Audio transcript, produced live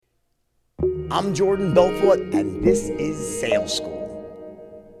I'm Jordan Belfort, and this is Sales School.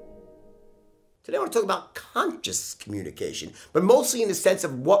 Today I want to talk about conscious communication, but mostly in the sense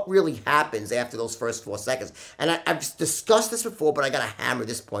of what really happens after those first 4 seconds. And I've discussed this before, but I got to hammer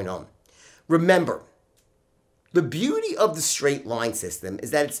this point home. Remember, the beauty of the straight line system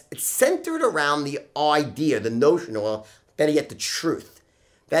is that it's centered around the idea, the notion, or better yet, the truth,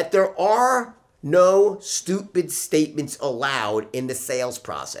 that there are no stupid statements allowed in the sales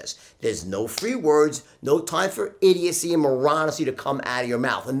process. There's no free words, no time for idiocy and morality to come out of your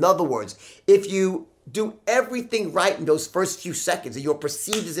mouth. In other words, if you do everything right in those first few seconds and you're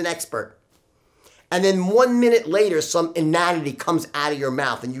perceived as an expert, and then 1 minute later some inanity comes out of your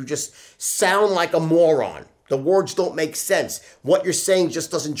mouth and you just sound like a moron, the words don't make sense, what you're saying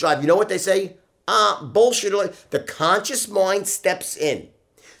just doesn't jive. You know what they say? Bullshit. The conscious mind steps in.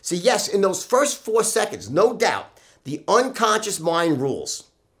 So yes, in those first 4 seconds, no doubt, the unconscious mind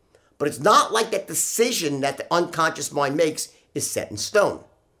rules. But it's not like that decision that the unconscious mind makes is set in stone.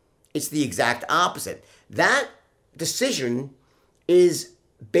 It's the exact opposite. That decision is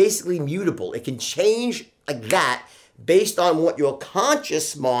basically mutable. It can change like that based on what your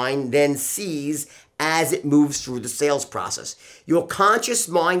conscious mind then sees as it moves through the sales process. Your conscious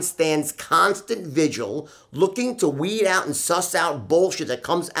mind stands constant vigil, looking to weed out and suss out bullshit that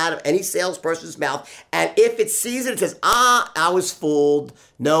comes out of any salesperson's mouth. And if it sees it, it says, I was fooled.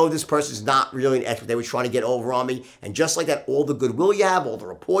 No, this person's not really an expert. They were trying to get over on me. And just like that, all the goodwill you have, all the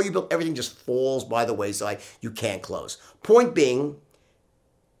rapport you built, everything just falls by the wayside. You can't close. Point being,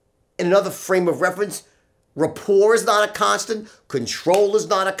 in another frame of reference, rapport is not a constant. Control is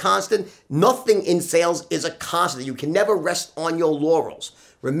not a constant. Nothing in sales is a constant. You can never rest on your laurels.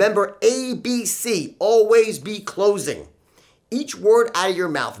 Remember, ABC, always be closing. Each word out of your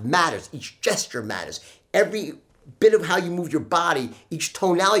mouth matters. Each gesture matters. Every bit of how you move your body, each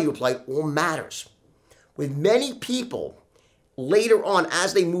tonality you apply, all matters. With many people, later on,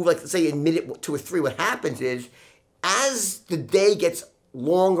 as they move, like let's say in minute 2 or 3, what happens is, as the day gets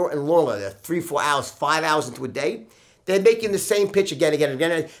longer and longer, they're 3, 4 hours, 5 hours into a day, they're making the same pitch again.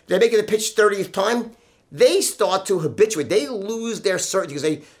 They're making the pitch 30th time. They start to habituate. They lose their certainty because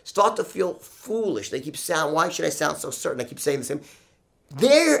they start to feel foolish. They keep saying, why should I sound so certain? I keep saying the same.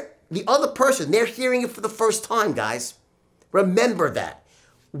 The other person, they're hearing it for the first time, guys. Remember that.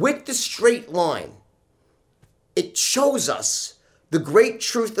 With the straight line, it shows us the great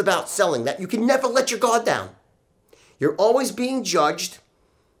truth about selling, that you can never let your guard down. You're always being judged.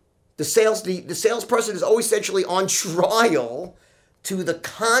 The salesperson is always essentially on trial to the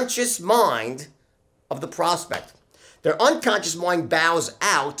conscious mind of the prospect. Their unconscious mind bows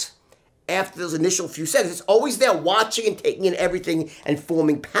out after those initial few seconds. It's always there watching and taking in everything and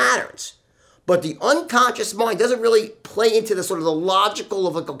forming patterns. But the unconscious mind doesn't really play into the sort of the logical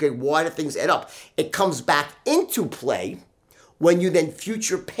of like, okay, why do things add up? It comes back into play when you then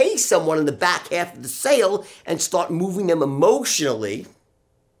future pay someone in the back half of the sale and start moving them emotionally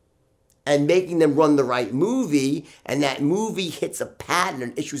and making them run the right movie, and that movie hits a pattern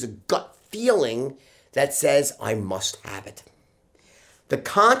and issues a gut feeling that says, I must have it. The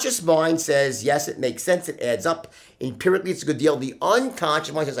conscious mind says, yes, it makes sense, it adds up, empirically it's a good deal. The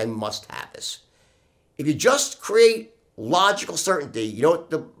unconscious mind says, I must have this. If you just create logical certainty, you know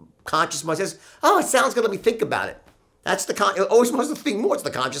what the conscious mind says? Oh, it sounds good, let me think about it. That's it always wants to think more. It's the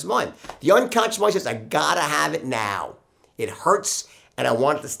conscious mind. The unconscious mind says, I gotta have it now. It hurts, and I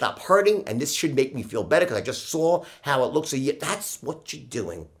want it to stop hurting, and this should make me feel better because I just saw how it looks. So that's what you're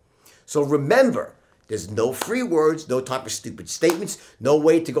doing. So remember, there's no free words, no time for stupid statements, no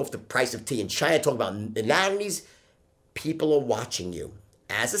way to go for the price of tea in China, talk about inanities. People are watching you.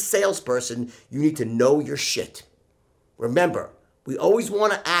 As a salesperson, you need to know your shit. Remember, we always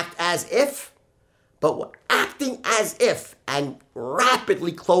want to act as if, but we're acting as if and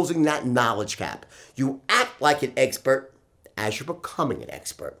rapidly closing that knowledge gap. You act like an expert as you're becoming an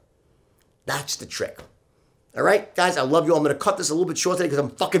expert. That's the trick. All right, guys, I love you. I'm going to cut this a little bit short today because I'm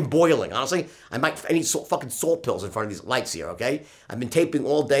fucking boiling. Honestly, I need fucking salt pills in front of these lights here, okay? I've been taping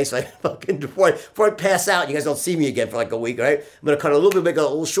all day, so I fucking, before I pass out, you guys don't see me again for like a week, all right? I'm going to cut a little bit, make a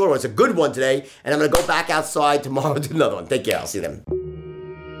little shorter one. It's a good one today, and I'm going to go back outside tomorrow and do another one. Take care. I'll see you then.